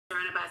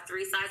surrounded by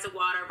 3 sides of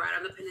water right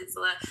on the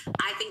peninsula.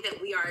 I think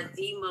that we are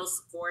the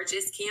most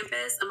gorgeous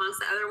campus amongst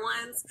the other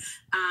ones.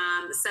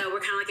 So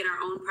we're kind of like in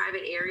our own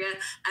private area.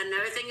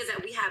 Another thing is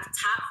that we have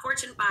top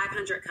Fortune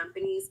 500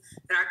 companies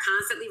that are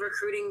constantly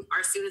recruiting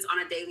our students on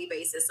a daily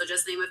basis. So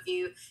just name a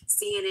few: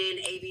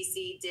 CNN,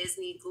 ABC,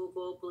 Disney,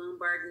 Google,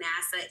 Bloomberg,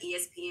 NASA,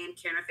 ESPN,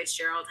 Cantor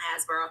Fitzgerald,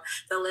 Hasbro.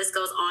 The list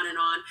goes on and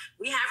on.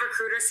 We have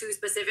recruiters who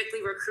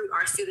specifically recruit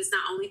our students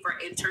not only for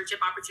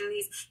internship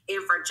opportunities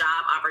and for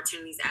job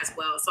opportunities as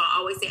well. So I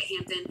always say at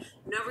Hampton,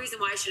 no reason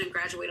why you shouldn't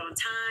graduate on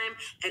time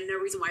and no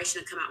reason why you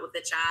shouldn't come out with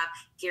a job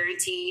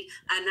guaranteed.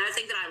 Another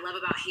thing that I love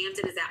about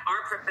Hampton is that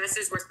our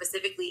professors were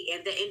specifically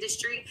in the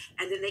industry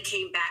and then they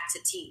came back to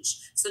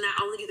teach. So not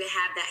only do they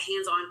have that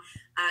hands-on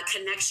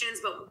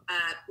connections, but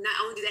not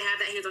only do they have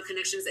that hands-on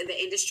connections in the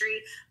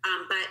industry,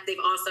 but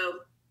they've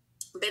also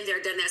been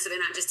there, done that, so they're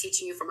not just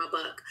teaching you from a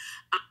book.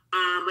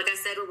 Like I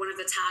said, we're one of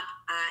the top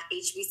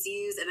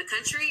HBCUs in the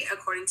country,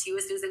 according to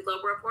U.S. News and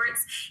Globe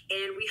reports,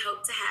 and we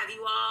hope to have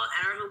you all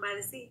at our home by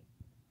the sea.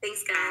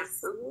 Thanks, guys.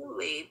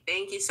 Absolutely.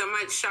 Thank you so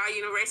much. Shaw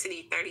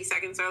University, 30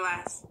 seconds or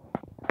less.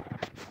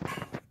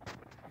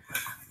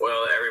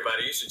 Well,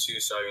 everybody, you should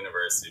choose Shaw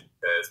University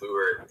because we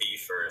were the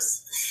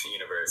first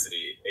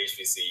university,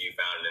 HBCU,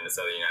 founded in the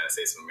Southern United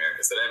States of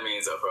America. So that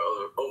means for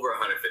over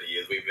 150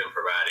 years, we've been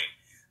providing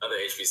other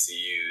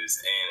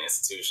HBCUs and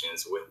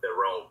institutions with their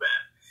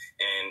roadmap.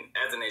 And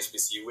as an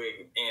HBCU,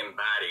 we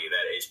embody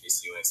that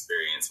HBCU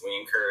experience. We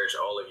encourage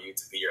all of you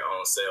to be your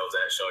own selves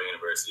at Shaw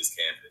University's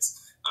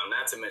campus.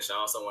 Not to mention,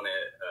 I also want to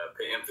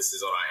put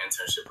emphasis on our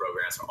internship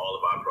programs for all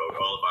of our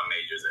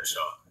majors at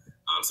Shaw.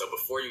 So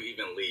before you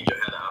even leave, you'll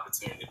have the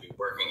opportunity to be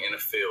working in a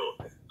field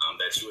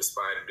that you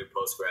aspire to do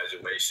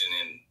post-graduation,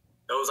 and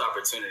those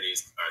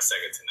opportunities are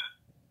second to none.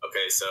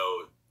 Okay,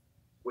 so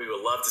we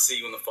would love to see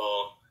you in the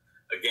fall.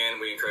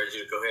 Again, we encourage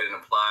you to go ahead and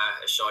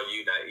apply at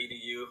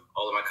shawu.edu.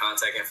 All of my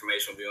contact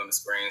information will be on the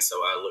screen, so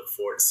I look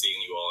forward to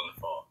seeing you all in the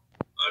fall.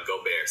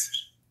 Go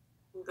Bears.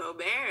 Go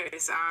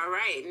Bears. All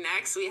right.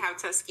 Next, we have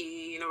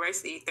Tuskegee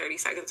University, 30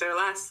 seconds or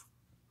less.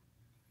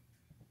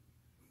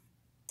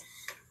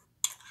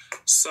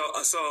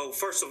 So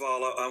first of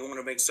all, I want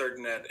to make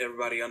certain that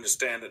everybody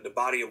understand that the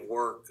body of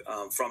work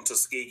from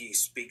Tuskegee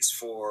speaks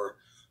for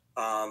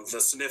the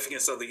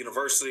significance of the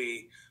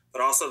university,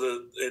 but also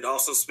it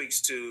also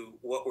speaks to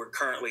what we're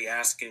currently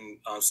asking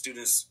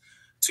students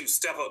to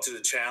step up to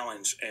the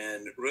challenge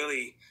and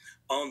really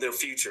own their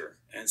future.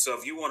 And so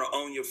if you want to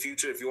own your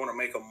future, if you want to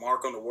make a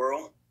mark on the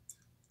world,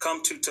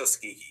 come to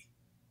Tuskegee.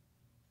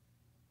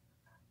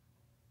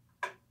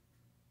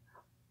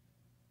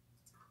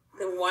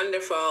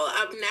 Wonderful.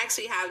 Up next,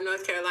 we have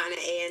North Carolina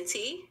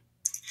A&T.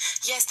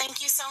 Yes,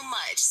 thank you so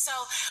much. So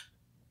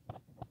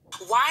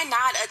why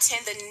not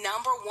attend the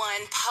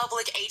 #1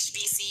 public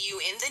HBCU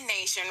in the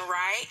nation,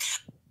 right?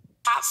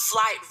 Top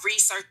flight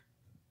research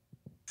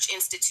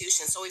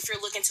institution. So if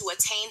you're looking to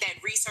attain that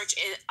research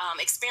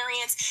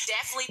experience,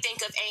 definitely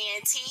think of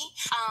A&T.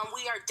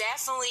 We are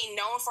definitely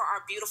known for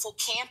our beautiful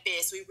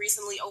campus. We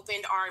recently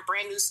opened our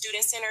brand new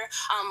student center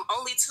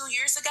only 2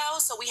 years ago.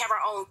 So we have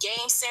our own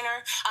game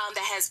center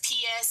that has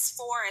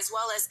PS4 as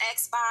well as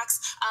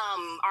Xbox,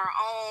 our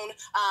own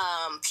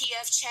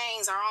PF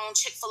Chang's, our own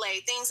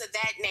Chick-fil-A, things of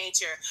that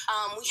nature.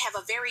 We have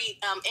a very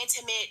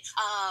intimate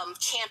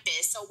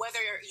campus. So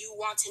whether you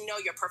want to know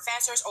your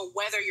professors or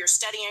whether you're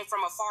studying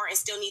from afar and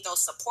still need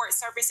those support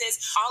services,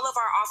 all of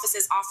our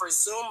offices offer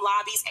Zoom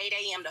lobbies 8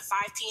 a.m. to 5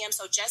 p.m.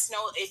 So just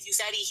know if you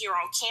study here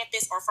on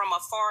campus or from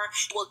afar,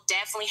 we'll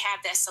definitely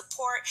have that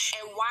support.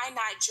 And why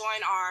not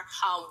join our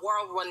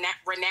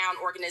world-renowned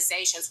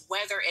organizations,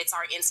 whether it's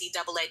our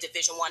NCAA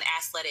Division I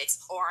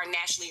athletics or our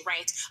nationally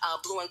ranked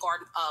blue and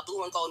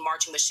gold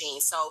marching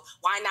machine. So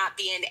why not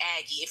be an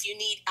Aggie? If you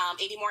need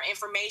any more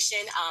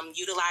information,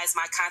 utilize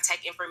my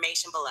contact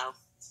information below.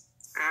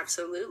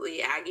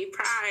 Absolutely. Aggie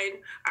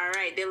Pride. All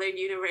right, Dillard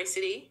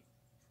University.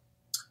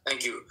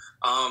 Thank you.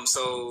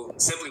 So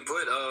simply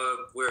put,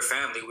 we're a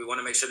family. We want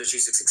to make sure that you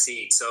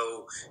succeed.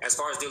 So as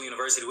far as Dillard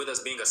University, with us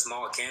being a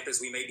small campus,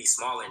 we may be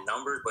small in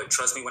numbers, but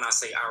trust me when I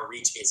say our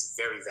reach is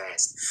very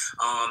vast,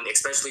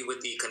 especially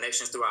with the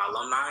connections through our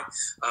alumni,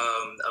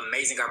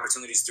 amazing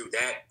opportunities through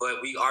that.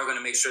 But we are going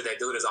to make sure that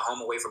Dillard is a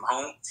home away from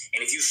home.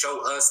 And if you show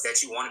us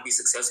that you want to be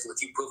successful,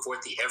 if you put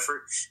forth the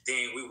effort,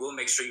 then we will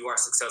make sure you are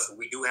successful.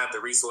 We do have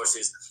the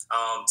resources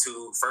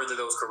to further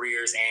those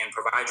careers and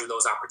provide you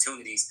those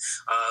opportunities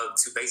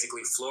to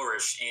basically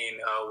flourish in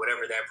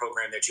whatever that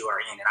program that you are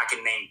in. And I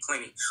can name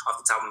plenty off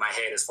the top of my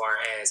head as far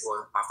as,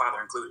 well, my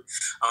father included,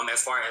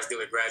 as far as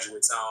Dillard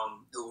graduates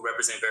who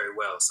represent very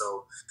well.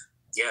 So,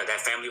 yeah, that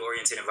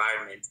family-oriented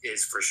environment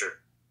is for sure.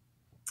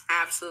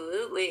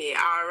 Absolutely.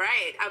 All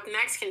right. Up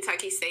next,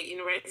 Kentucky State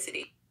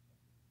University.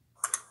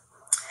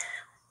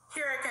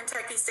 Here at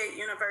Kentucky State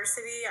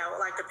University, I would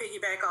like to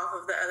piggyback off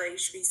of the other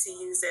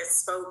HBCUs that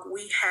spoke.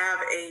 We have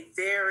a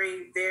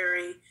very,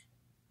 very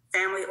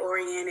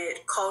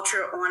family-oriented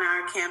culture on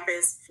our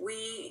campus.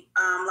 We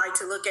like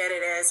to look at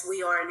it as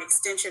we are an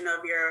extension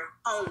of your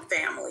own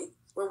family.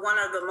 We're one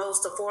of the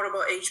most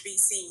affordable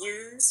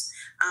HBCUs.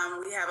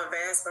 We have a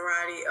vast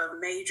variety of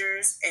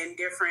majors and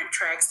different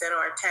tracks that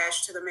are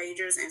attached to the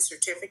majors and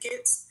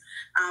certificates.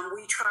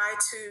 We try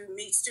to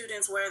meet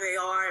students where they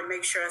are and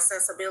make sure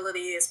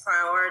accessibility is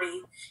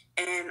priority.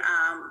 And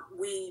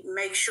we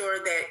make sure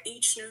that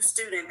each new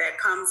student that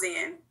comes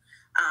in,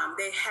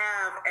 they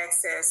have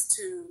access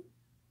to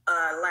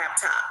a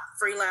laptop,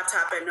 free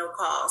laptop at no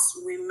cost.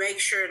 We make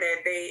sure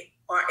that they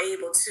are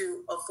able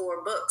to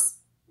afford books.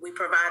 We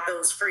provide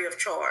those free of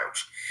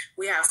charge.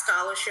 We have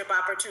scholarship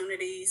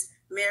opportunities,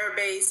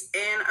 merit-based,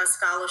 and a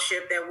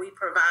scholarship that we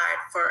provide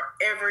for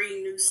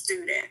every new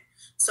student.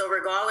 So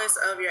regardless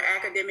of your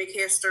academic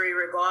history,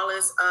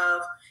 regardless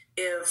of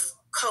if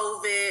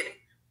COVID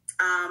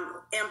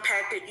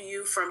impacted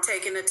you from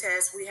taking a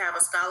test, we have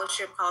a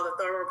scholarship called the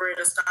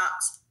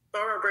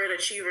Thoroughbred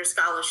Achiever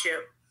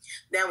Scholarship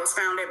that was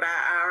founded by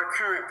our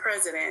current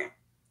president.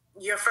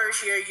 Your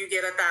first year, you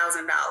get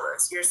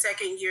 $1,000. Your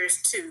second year is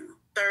 $2,000.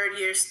 Third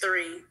year is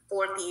 $3,000.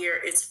 Fourth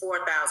year, it's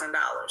 $4,000.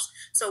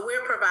 So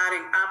we're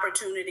providing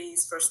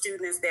opportunities for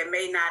students that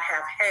may not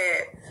have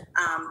had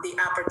the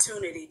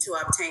opportunity to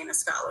obtain a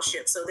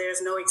scholarship. So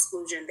there's no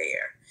exclusion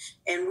there.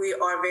 And we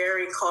are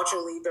very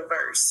culturally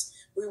diverse.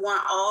 We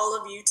want all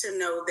of you to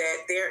know that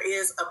there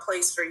is a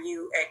place for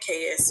you at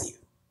KSU.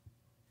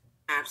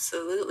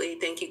 Absolutely.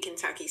 Thank you,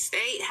 Kentucky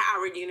State.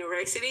 Howard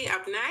University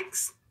up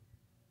next.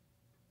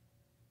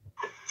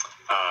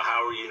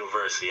 Howard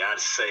University, I'd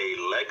say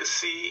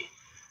legacy,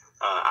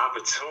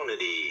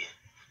 opportunity,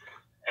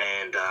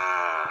 and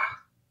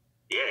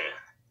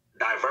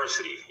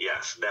diversity.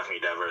 Yes,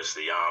 definitely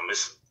diversity.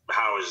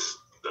 Howard's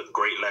a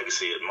great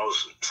legacy.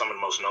 Some of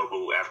the most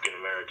notable African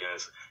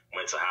Americans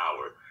went to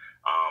Howard.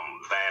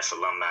 Vast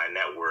alumni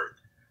network.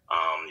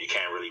 You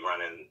can't really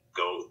run and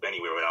go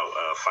anywhere without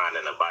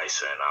finding a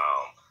bison.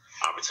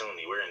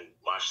 Opportunity. We're in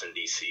Washington,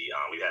 D.C.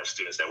 We have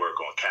students that work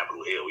on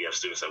Capitol Hill. We have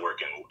students that work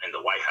in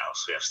the White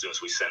House. We have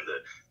students we send to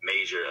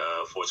major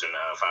Fortune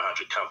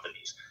 500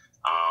 companies.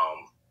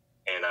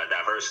 And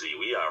diversity.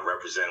 We have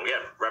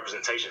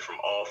representation from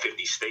all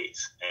 50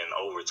 states and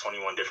over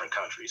 21 different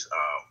countries.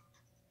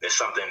 There's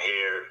something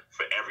here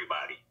for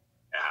everybody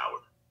at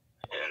Howard.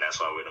 And that's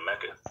why we're the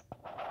Mecca.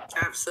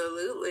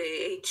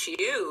 Absolutely.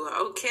 HU.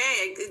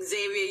 Okay.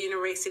 Xavier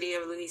University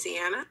of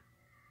Louisiana.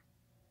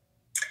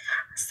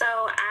 So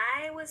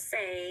I would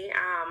say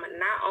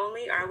not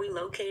only are we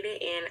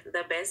located in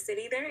the best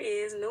city there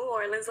is, New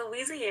Orleans,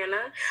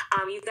 Louisiana,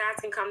 you guys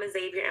can come to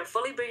Xavier and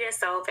fully be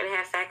yourself and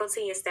have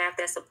faculty and staff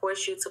that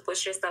supports you to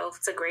push yourself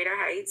to greater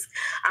heights.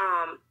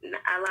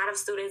 A lot of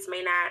students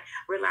may not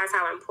realize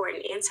how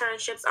important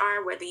internships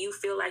are, whether you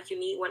feel like you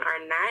need one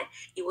or not.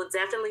 You will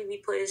definitely be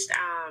pushed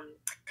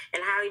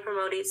and highly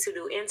promoted to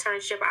do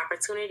internship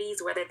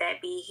opportunities, whether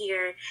that be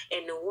here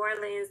in New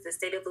Orleans, the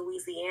state of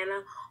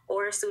Louisiana,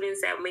 or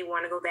students that may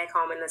want to go back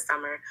home in the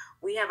summer.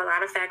 We have a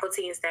lot of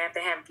faculty and staff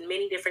that have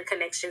many different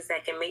connections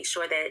that can make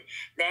sure that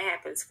that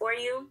happens for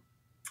you.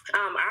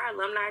 Our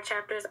alumni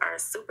chapters are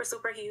super,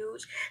 super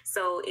huge.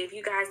 So if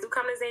you guys do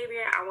come to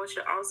Xavier, I want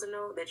you to also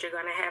know that you're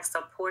going to have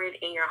support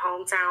in your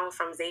hometown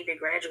from Xavier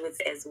graduates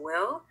as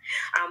well.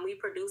 We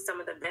produce some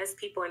of the best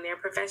people in their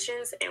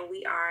professions, and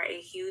we are a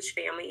huge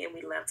family, and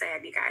we love to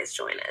have you guys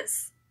join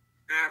us.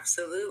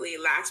 Absolutely.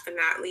 Last but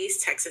not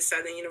least, Texas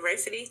Southern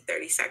University,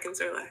 30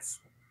 seconds or less.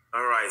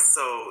 All right.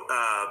 So,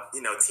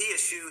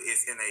 TSU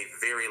is in a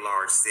very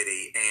large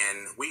city,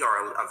 and we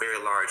are a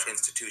very large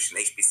institution,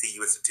 HBCU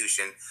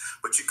institution,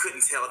 but you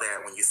couldn't tell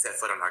that when you set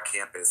foot on our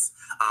campus.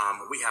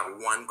 We have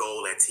one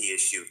goal at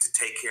TSU, to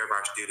take care of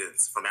our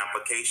students from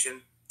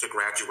application to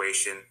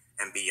graduation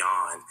and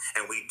beyond.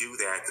 And we do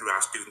that through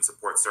our student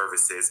support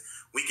services.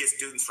 We get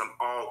students from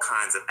all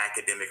kinds of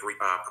academic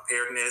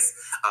preparedness,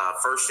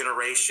 first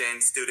generation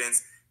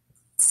students,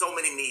 so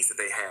many needs that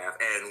they have,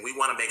 and we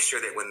want to make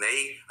sure that when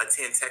they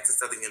attend Texas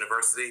Southern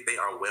University, they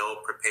are well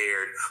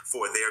prepared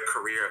for their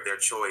career of their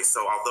choice.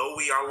 So although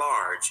we are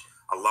large,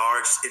 a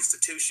large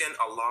institution,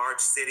 a large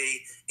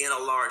city, in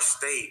a large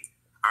state,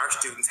 our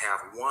students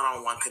have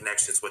one-on-one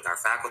connections with our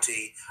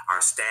faculty,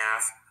 our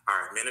staff,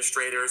 our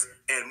administrators,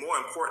 and more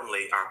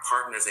importantly, our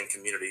partners in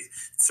community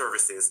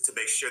services, to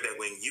make sure that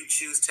when you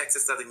choose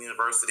Texas Southern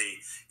University,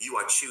 you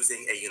are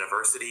choosing a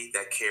university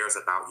that cares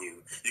about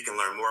you. You can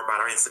learn more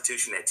about our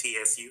institution at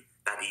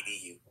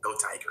tsu.edu. Go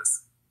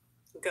Tigers.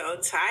 Go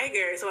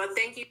Tigers. Well,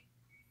 thank you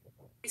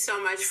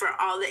so much for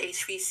all the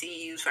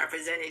HBCUs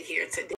represented here today.